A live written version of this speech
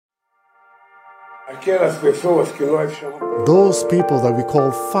Those people that we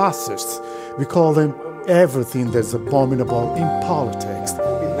call fascists, we call them everything that's abominable in politics.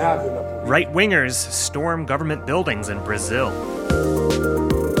 Right-wingers storm government buildings in Brazil.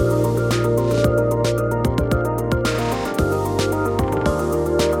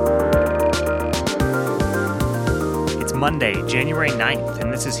 It's Monday, January 9th,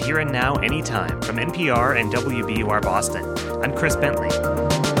 and this is Here and Now Anytime from NPR and WBUR Boston. I'm Chris Bentley.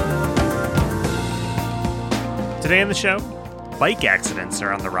 Today on the show, bike accidents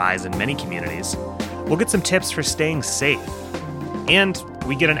are on the rise in many communities. We'll get some tips for staying safe. And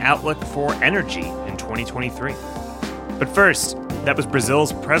we get an outlook for energy in 2023. But first, that was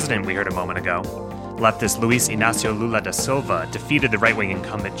Brazil's president we heard a moment ago. Leftist Luiz Inácio Lula da Silva defeated the right-wing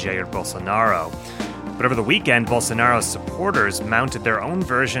incumbent Jair Bolsonaro. But over the weekend, Bolsonaro's supporters mounted their own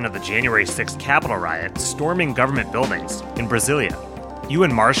version of the January 6th Capitol riot, storming government buildings in Brasilia.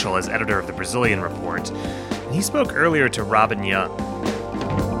 Ewan Marshall is editor of the Brazilian Report, and he spoke earlier to Robin Young.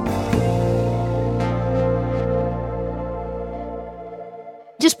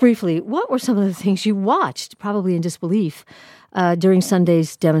 Just briefly, what were some of the things you watched, probably in disbelief, during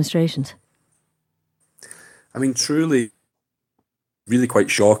Sunday's demonstrations? I mean, truly, really quite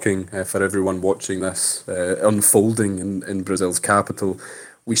shocking for everyone watching this unfolding in Brazil's capital.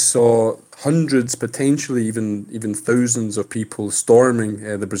 We saw hundreds, potentially even thousands of people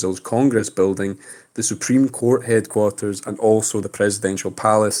storming the Brazil's Congress building, the Supreme Court headquarters, and also the presidential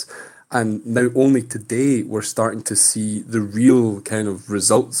palace. And now only today we're starting to see the real kind of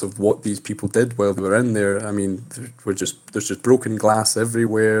results of what these people did while they were in there. I mean, there's just broken glass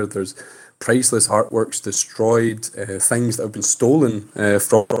everywhere. There's priceless artworks destroyed, things that have been stolen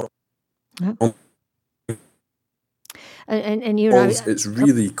from. Yep. And you know, it's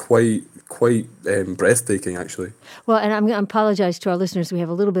really quite breathtaking, actually. Well, and I apologize to our listeners. We have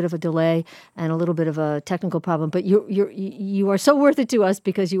a little bit of a delay and a little bit of a technical problem, but you are so worth it to us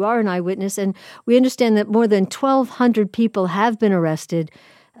because you are an eyewitness, and we understand that more than 1,200 people have been arrested.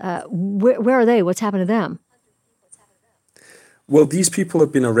 Where are they? What's happened to them? Well, these people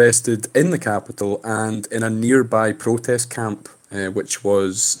have been arrested in the capital and in a nearby protest camp, which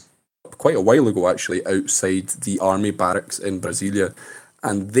was quite a while ago, actually, outside the army barracks in Brasilia.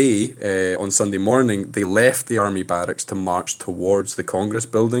 And they, on Sunday morning, they left the army barracks to march towards the Congress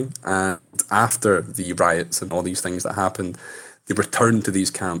building. And after the riots and all these things that happened, they returned to these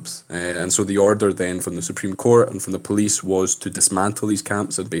camps. And so the order then from the Supreme Court and from the police was to dismantle these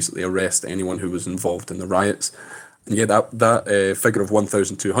camps and basically arrest anyone who was involved in the riots. And yeah, that figure of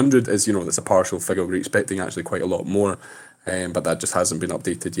 1,200 is, that's a partial figure. We're expecting actually quite a lot more. But that just hasn't been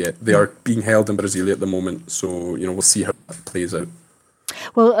updated yet. They are being held in Brasilia at the moment, so we'll see how that plays out.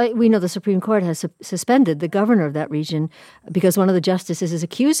 Well, we know the Supreme Court has suspended the governor of that region because one of the justices is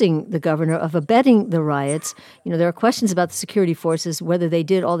accusing the governor of abetting the riots. There are questions about the security forces, whether they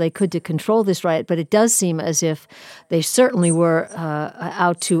did all they could to control this riot, but it does seem as if they certainly were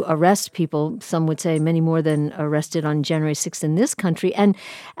out to arrest people. Some would say many more than arrested on January 6th in this country. And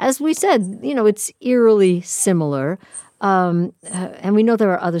as we said, it's eerily similar. And we know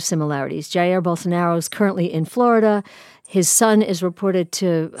there are other similarities. Jair Bolsonaro is currently in Florida. His son is reported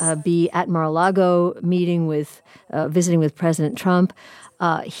to be at Mar-a-Lago visiting with President Trump.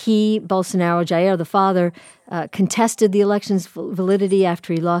 Bolsonaro, Jair, the father, contested the election's validity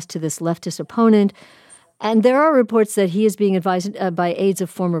after he lost to this leftist opponent. And there are reports that he is being advised by aides of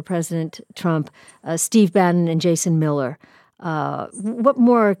former President Trump, Steve Bannon and Jason Miller. What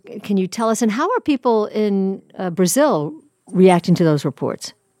more can you tell us? And how are people in Brazil reacting to those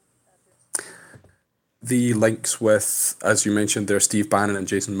reports? The links with, as you mentioned there, Steve Bannon and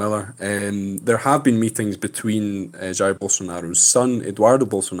Jason Miller. There have been meetings between Jair Bolsonaro's son, Eduardo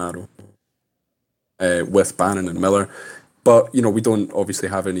Bolsonaro, with Bannon and Miller. But, we don't obviously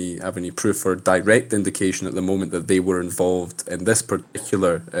have any proof or direct indication at the moment that they were involved in this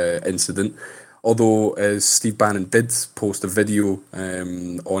particular incident. Although, as Steve Bannon did post a video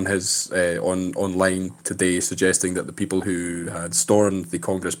on his online today suggesting that the people who had stormed the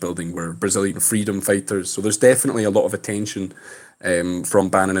Congress building were Brazilian freedom fighters. So there's definitely a lot of attention from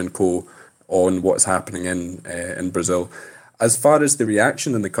Bannon and co. on what's happening in Brazil. As far as the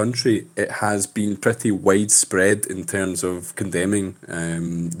reaction in the country, it has been pretty widespread in terms of condemning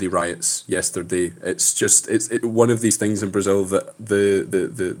the riots yesterday. It's one of these things in Brazil that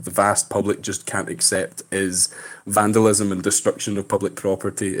the vast public just can't accept is vandalism and destruction of public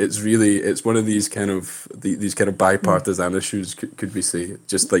property. It's one of these kind of bipartisan issues, could we say?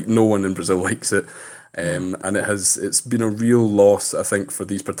 Just like no one in Brazil likes it. And it's been a real loss, I think, for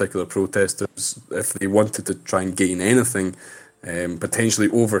these particular protesters. If they wanted to try and gain anything, potentially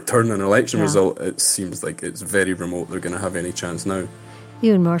overturn an election result, it seems like it's very remote they're going to have any chance now.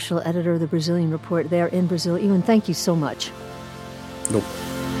 Ewan Marshall, editor of the Brazilian Report, there in Brazil. Ewan, thank you so much. Nope.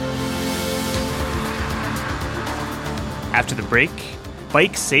 After the break,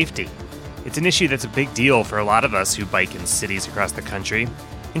 bike safety. It's an issue that's a big deal for a lot of us who bike in cities across the country,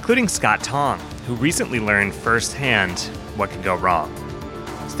 including Scott Tong, who recently learned firsthand what can go wrong.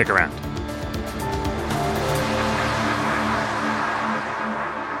 Stick around.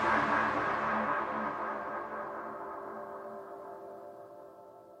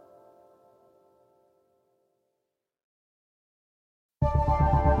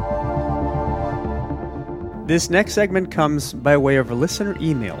 This next segment comes by way of a listener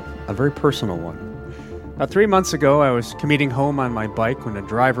email, a very personal one. About 3 months ago, I was commuting home on my bike when a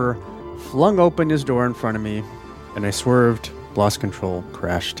driver flung open his door in front of me, and I swerved, lost control,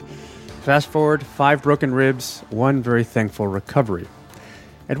 crashed. Fast forward, 5 broken ribs, 1 very thankful recovery.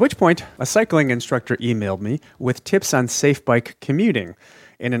 At which point, a cycling instructor emailed me with tips on safe bike commuting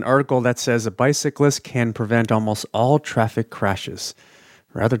in an article that says a bicyclist can prevent almost all traffic crashes.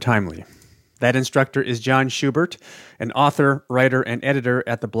 Rather timely. That instructor is John Schubert, an author, writer, and editor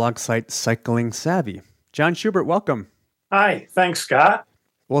at the blog site Cycling Savvy. John Schubert, welcome. Hi, thanks, Scott.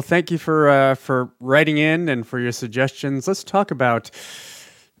 Well, thank you for writing in and for your suggestions. Let's talk about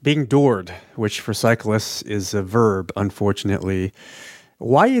being doored, which for cyclists is a verb, unfortunately.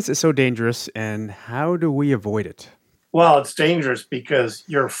 Why is it so dangerous, and how do we avoid it? Well, it's dangerous because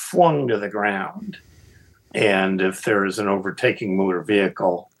you're flung to the ground. And if there is an overtaking motor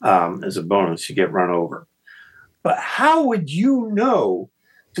vehicle, as a bonus, you get run over. But how would you know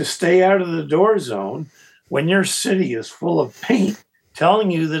to stay out of the door zone when your city is full of paint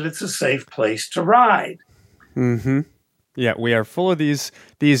telling you that it's a safe place to ride? Mm-hmm. Yeah, we are full of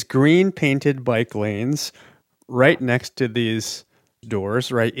these green painted bike lanes right next to these doors,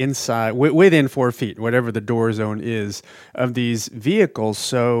 right inside, within 4 feet, whatever the door zone is, of these vehicles.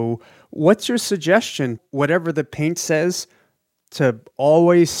 So what's your suggestion, whatever the paint says, to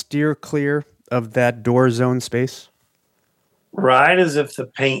always steer clear of that door zone space? Ride as if the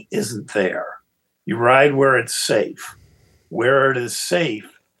paint isn't there. You ride where it's safe. Where it is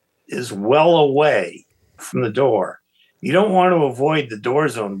safe is well away from the door. You don't want to avoid the door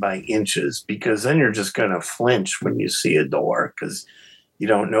zone by inches because then you're just going to flinch when you see a door because you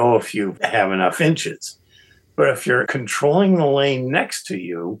don't know if you have enough inches. But if you're controlling the lane next to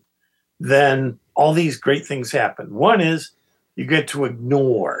you, then all these great things happen. One is you get to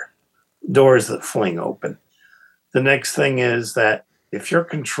ignore doors that fling open. The next thing is that if you're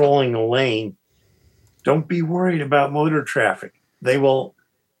controlling a lane, don't be worried about motor traffic. They will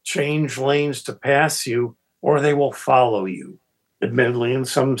change lanes to pass you or they will follow you. Admittedly, in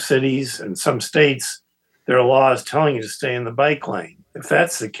some cities and some states, there are laws telling you to stay in the bike lane. If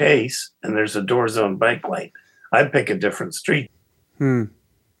that's the case and there's a door zone bike lane, I'd pick a different street.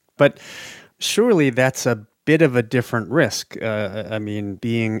 But surely that's a bit of a different risk. I mean,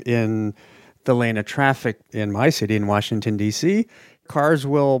 being in the lane of traffic in my city, in Washington, D.C., cars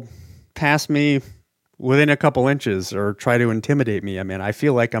will pass me within a couple inches or try to intimidate me. I mean, I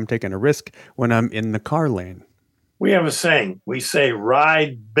feel like I'm taking a risk when I'm in the car lane. We have a saying. We say,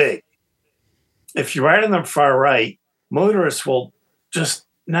 ride big. If you ride on the far right, motorists will just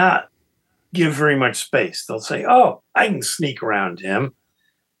not give very much space. They'll say, oh, I can sneak around him,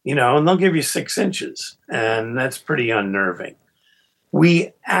 and they'll give you 6 inches. And that's pretty unnerving.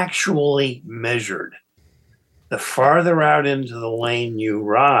 We actually measured the farther out into the lane you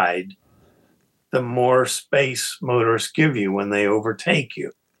ride, the more space motorists give you when they overtake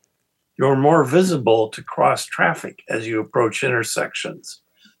you. You're more visible to cross traffic as you approach intersections.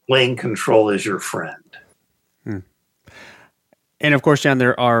 Lane control is your friend. And of course, John,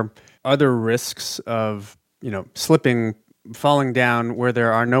 there are other risks of, slipping, falling down where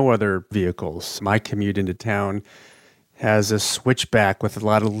there are no other vehicles. My commute into town has a switchback with a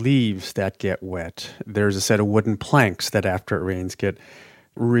lot of leaves that get wet. There's a set of wooden planks that after it rains get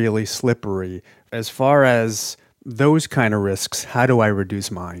really slippery. As far as those kind of risks, how do I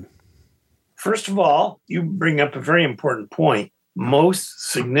reduce mine? First of all, you bring up a very important point. Most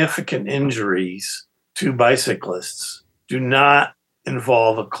significant injuries to bicyclists do not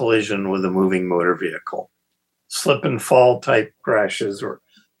involve a collision with a moving motor vehicle. Slip and fall type crashes or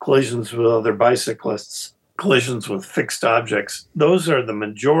collisions with other bicyclists, collisions with fixed objects, those are the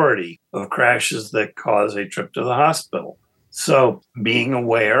majority of crashes that cause a trip to the hospital. So being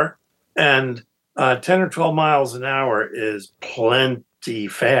aware, and 10 or 12 miles an hour is plenty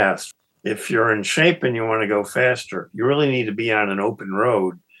fast. If you're in shape and you want to go faster, you really need to be on an open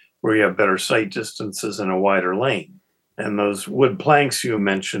road where you have better sight distances and a wider lane. And those wood planks you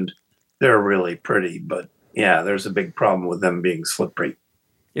mentioned, they're really pretty, but yeah, there's a big problem with them being slippery.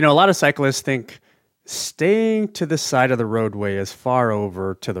 You know, a lot of cyclists think staying to the side of the roadway as far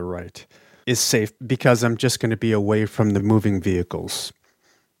over to the right is safe because I'm just going to be away from the moving vehicles.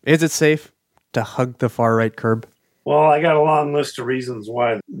 Is it safe to hug the far right curb? Well, I got a long list of reasons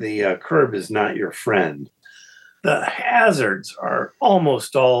why the curb is not your friend. The hazards are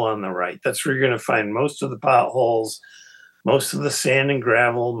almost all on the right. That's where you're going to find most of the potholes, most of the sand and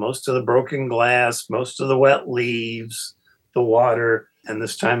gravel, most of the broken glass, most of the wet leaves, the water, and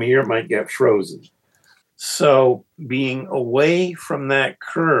this time of year it might get frozen. So being away from that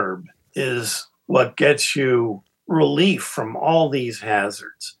curb is what gets you relief from all these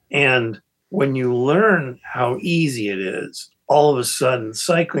hazards. And when you learn how easy it is, all of a sudden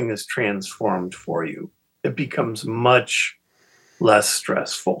cycling is transformed for you. It becomes much less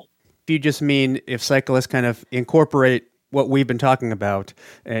stressful. Do you just mean if cyclists kind of incorporate what we've been talking about,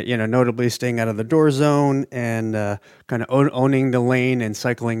 notably staying out of the door zone and kind of owning the lane and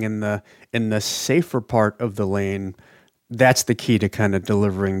cycling in the safer part of the lane, that's the key to kind of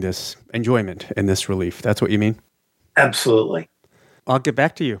delivering this enjoyment and this relief. That's what you mean? Absolutely. I'll get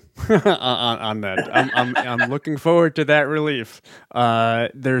back to you on that. I'm looking forward to that relief.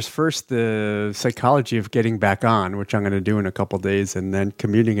 There's first the psychology of getting back on, which I'm going to do in a couple days, and then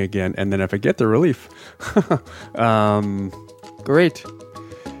commuting again. And then if I get the relief, great.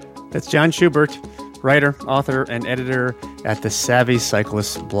 That's John Schubert, writer, author, and editor at the Savvy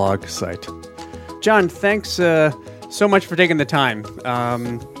Cyclist blog site. John, thanks so much for taking the time.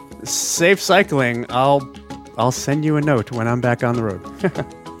 Safe cycling. I'll send you a note when I'm back on the road.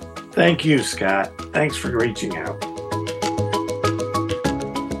 Thank you, Scott. Thanks for reaching out.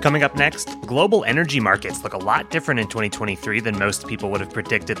 Coming up next, global energy markets look a lot different in 2023 than most people would have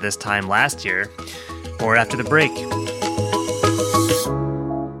predicted this time last year. More after the break.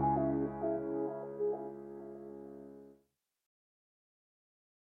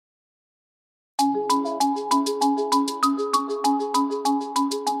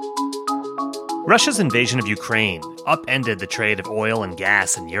 Russia's invasion of Ukraine upended the trade of oil and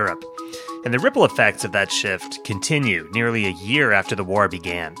gas in Europe, and the ripple effects of that shift continue nearly a year after the war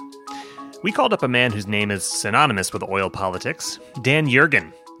began. We called up a man whose name is synonymous with oil politics. Dan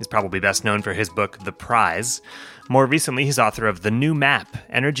Yergin is probably best known for his book, The Prize. More recently, he's author of The New Map,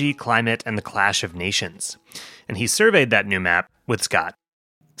 Energy, Climate, and the Clash of Nations. And he surveyed that new map with Scott.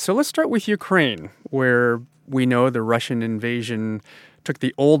 So let's start with Ukraine, where we know the Russian invasion took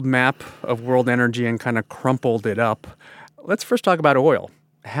the old map of world energy and kind of crumpled it up. Let's first talk about oil.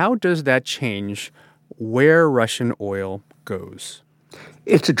 How does that change where Russian oil goes?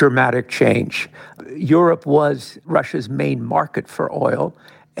 It's a dramatic change. Europe was Russia's main market for oil,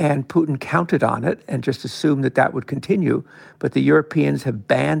 and Putin counted on it and just assumed that that would continue. But the Europeans have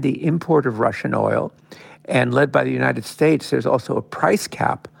banned the import of Russian oil, and led by the United States, there's also a price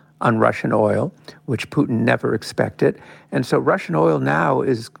cap on Russian oil, which Putin never expected. And so Russian oil now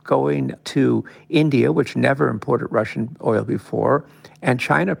is going to India, which never imported Russian oil before, and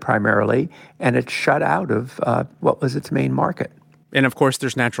China primarily, and it's shut out of what was its main market. And of course,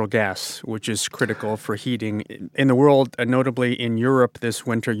 there's natural gas, which is critical for heating. In the world, notably in Europe this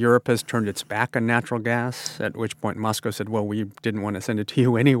winter, Europe has turned its back on natural gas, at which point Moscow said, well, we didn't want to send it to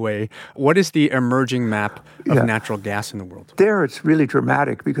you anyway. What is the emerging map of natural gas in the world? There it's really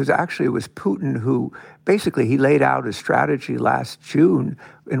dramatic because actually it was Putin who basically he laid out a strategy last June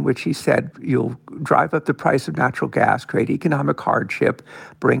in which he said, you'll drive up the price of natural gas, create economic hardship,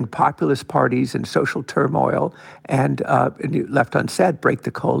 bring populist parties and social turmoil, and left unsaid, break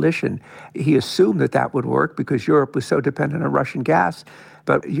the coalition. He assumed that that would work because Europe was so dependent on Russian gas.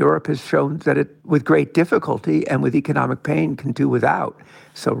 But Europe has shown that it, with great difficulty and with economic pain, can do without.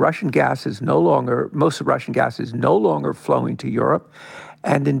 So Russian gas is no longer, most of Russian gas is no longer flowing to Europe.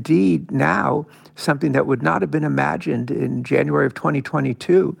 And indeed, now, something that would not have been imagined in January of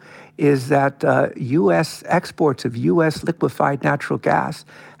 2022 is that U.S. exports of U.S. liquefied natural gas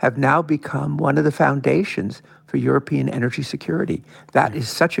have now become one of the foundations for European energy security. That is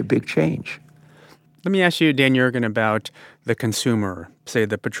such a big change. Let me ask you, Dan Yergin, about the consumer, say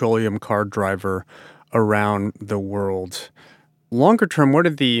the petroleum car driver around the world. Longer term, what are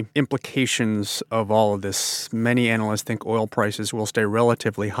the implications of all of this? Many analysts think oil prices will stay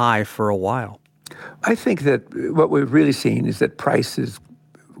relatively high for a while. I think that what we've really seen is that prices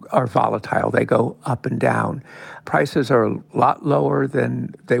are volatile. They go up and down. Prices are a lot lower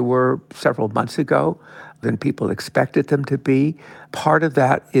than they were several months ago, than people expected them to be. Part of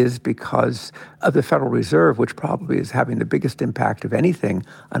that is because of the Federal Reserve, which probably is having the biggest impact of anything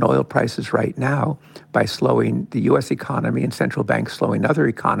on oil prices right now by slowing the U.S. economy and central banks slowing other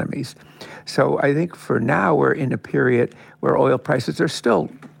economies. So I think for now we're in a period where oil prices are still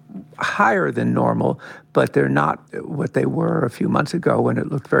higher than normal, but they're not what they were a few months ago when it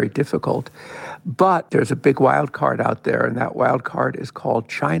looked very difficult. But there's a big wild card out there, and that wild card is called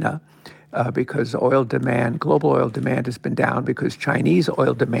China. Because global oil demand has been down, because Chinese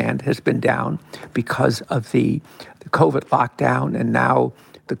oil demand has been down because of the COVID lockdown and now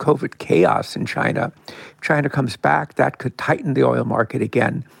the COVID chaos in China. If China comes back, that could tighten the oil market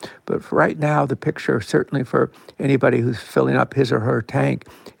again. But for right now, the picture, certainly for anybody who's filling up his or her tank,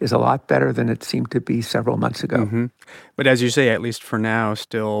 is a lot better than it seemed to be several months ago. Mm-hmm. But as you say, at least for now,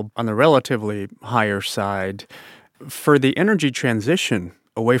 still on the relatively higher side. For the energy transition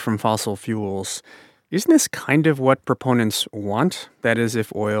away from fossil fuels, isn't this kind of what proponents want? That is,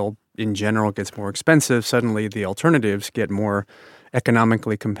 if oil in general gets more expensive, suddenly the alternatives get more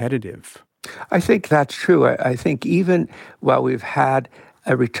economically competitive. I think that's true. I think even while we've had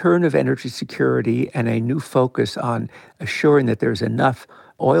a return of energy security and a new focus on assuring that there's enough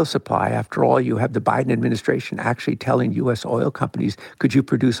oil supply. After all, you have the Biden administration actually telling U.S. oil companies, could you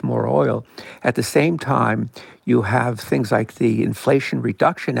produce more oil? At the same time, you have things like the Inflation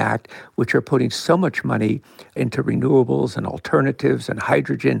Reduction Act, which are putting so much money into renewables and alternatives and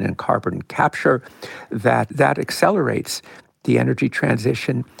hydrogen and carbon capture that accelerates the energy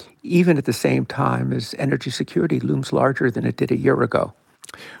transition, even at the same time as energy security looms larger than it did a year ago.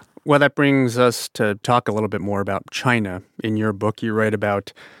 Well, that brings us to talk a little bit more about China. In your book, you write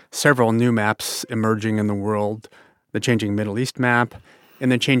about several new maps emerging in the world, the changing Middle East map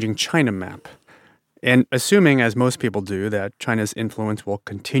and the changing China map. And assuming, as most people do, that China's influence will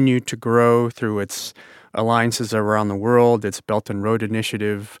continue to grow through its alliances around the world, its Belt and Road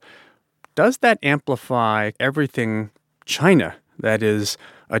Initiative, does that amplify everything China? That is,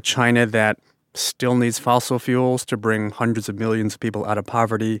 a China that still needs fossil fuels to bring hundreds of millions of people out of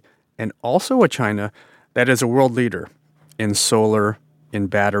poverty, and also a China that is a world leader in solar, in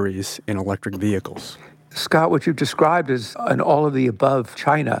batteries, in electric vehicles. Scott, what you've described is an all-of-the-above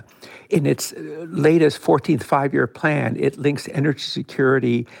China. In its latest 14th five-year plan, it links energy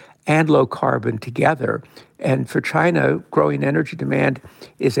security and low carbon together. And for China, growing energy demand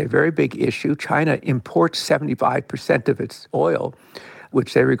is a very big issue. China imports 75% of its oil,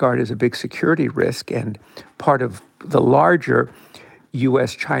 which they regard as a big security risk and part of the larger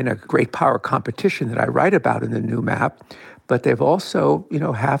U.S.-China great power competition that I write about in the new map. But they've also,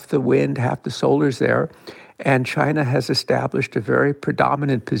 half the wind, half the solar's there. And China has established a very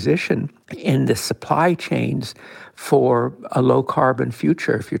predominant position in the supply chains for a low-carbon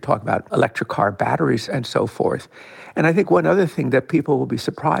future, if you're talking about electric car batteries and so forth. And I think one other thing that people will be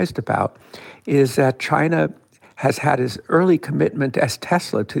surprised about is that China has had its early commitment as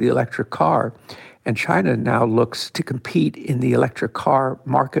Tesla to the electric car. And China now looks to compete in the electric car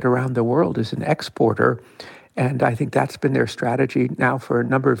market around the world as an exporter. And I think that's been their strategy now for a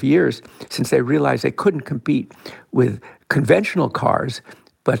number of years, since they realized they couldn't compete with conventional cars.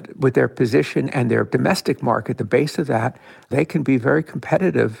 But with their position and their domestic market, the base of that, they can be very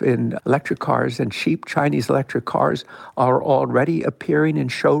competitive in electric cars. And cheap Chinese electric cars are already appearing in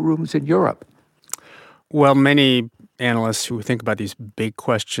showrooms in Europe. Well, many analysts who think about these big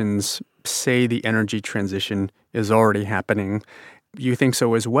questions say the energy transition is already happening. You think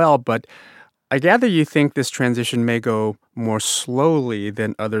so as well, but I gather you think this transition may go more slowly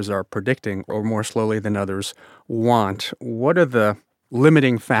than others are predicting, or more slowly than others want. What are the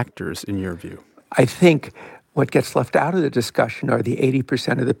limiting factors in your view? I think what gets left out of the discussion are the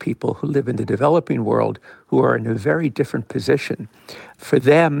 80% of the people who live in the developing world who are in a very different position. For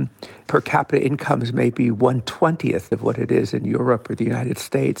them, per capita incomes may be 1/20th of what it is in Europe or the United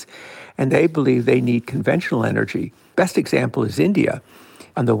States, and they believe they need conventional energy. Best example is India.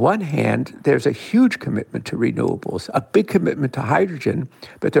 On the one hand, there's a huge commitment to renewables, a big commitment to hydrogen,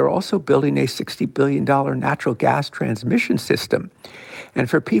 but they're also building a $60 billion natural gas transmission system. And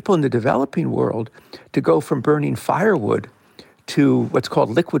for people in the developing world to go from burning firewood to what's called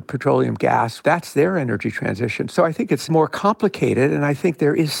liquid petroleum gas, that's their energy transition. So I think it's more complicated, and I think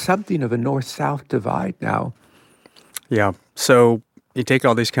there is something of a north-south divide now. Yeah. So you take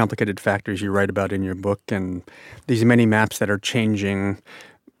all these complicated factors you write about in your book and these many maps that are changing.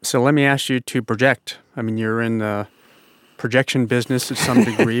 So let me ask you to project. I mean, you're in the projection business to some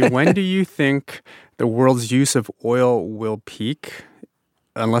degree. When do you think the world's use of oil will peak?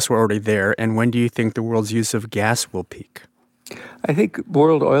 unless we're already there? And when do you think the world's use of gas will peak? I think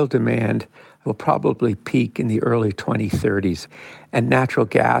world oil demand will probably peak in the early 2030s, and natural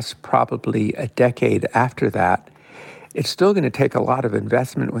gas probably a decade after that. It's still going to take a lot of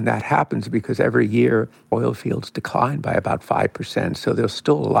investment when that happens because every year oil fields decline by about 5%. So there's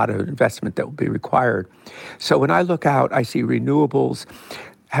still a lot of investment that will be required. So when I look out, I see renewables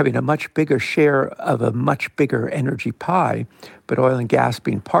having a much bigger share of a much bigger energy pie, but oil and gas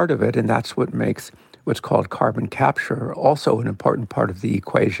being part of it. And that's what makes what's called carbon capture also an important part of the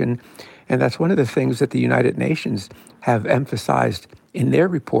equation. And that's one of the things that the United Nations have emphasized in their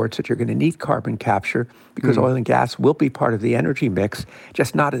reports, that you're going to need carbon capture because oil and gas will be part of the energy mix,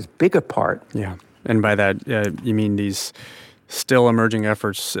 just not as big a part. Yeah. And by that, you mean these still emerging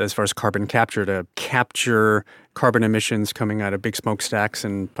efforts as far as carbon capture to capture carbon emissions coming out of big smokestacks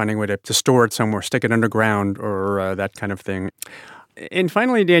and finding a way to store it somewhere, stick it underground or that kind of thing. And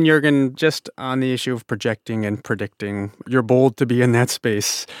finally, Dan Yergin, just on the issue of projecting and predicting, you're bold to be in that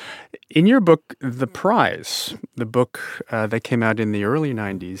space. In your book, The Prize, the book that came out in the early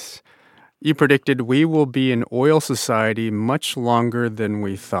 90s, you predicted we will be an oil society much longer than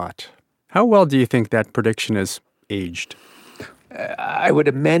we thought. How well do you think that prediction has aged? I would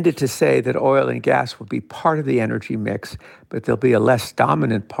amend it to say that oil and gas will be part of the energy mix, but they'll be a less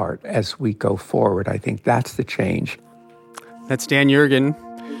dominant part as we go forward. I think that's the change. That's Dan Yergin,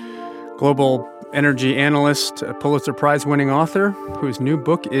 global energy analyst, a Pulitzer Prize-winning author, whose new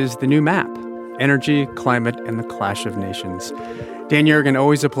book is The New Map, Energy, Climate, and the Clash of Nations. Dan Yergin,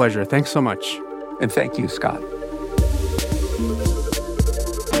 always a pleasure. Thanks so much. And thank you, Scott.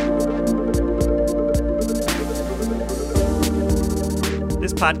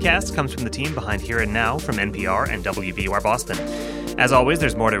 This podcast comes from the team behind Here and Now from NPR and WVUR Boston. As always,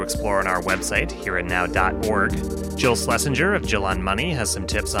 there's more to explore on our website, hereandnow.org. Jill Schlesinger of Jill on Money has some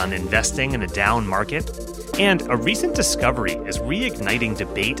tips on investing in a down market. And a recent discovery is reigniting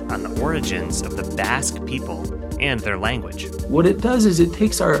debate on the origins of the Basque people and their language. What it does is it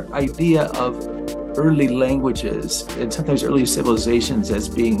takes our idea of early languages and sometimes early civilizations as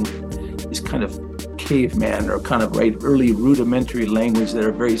being this kind of caveman or kind of early rudimentary language that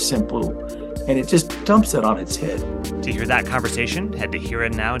are very simple, and it just dumps it on its head. To hear that conversation, head to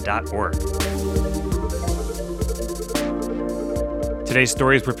hereandnow.org. Today's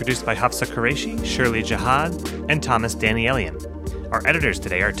stories were produced by Hafsa Qureshi, Shirley Jihad, and Thomas Danielian. Our editors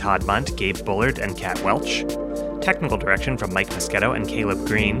today are Todd Munt, Gabe Bullard, and Kat Welch. Technical direction from Mike Moschetto and Caleb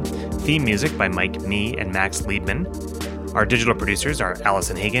Green. Theme music by Mike Mee and Max Liebman. Our digital producers are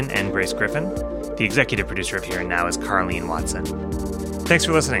Allison Hagen and Grace Griffin. The executive producer of Here and Now is Carleen Watson. Thanks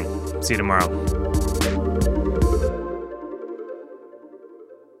for listening. See you tomorrow.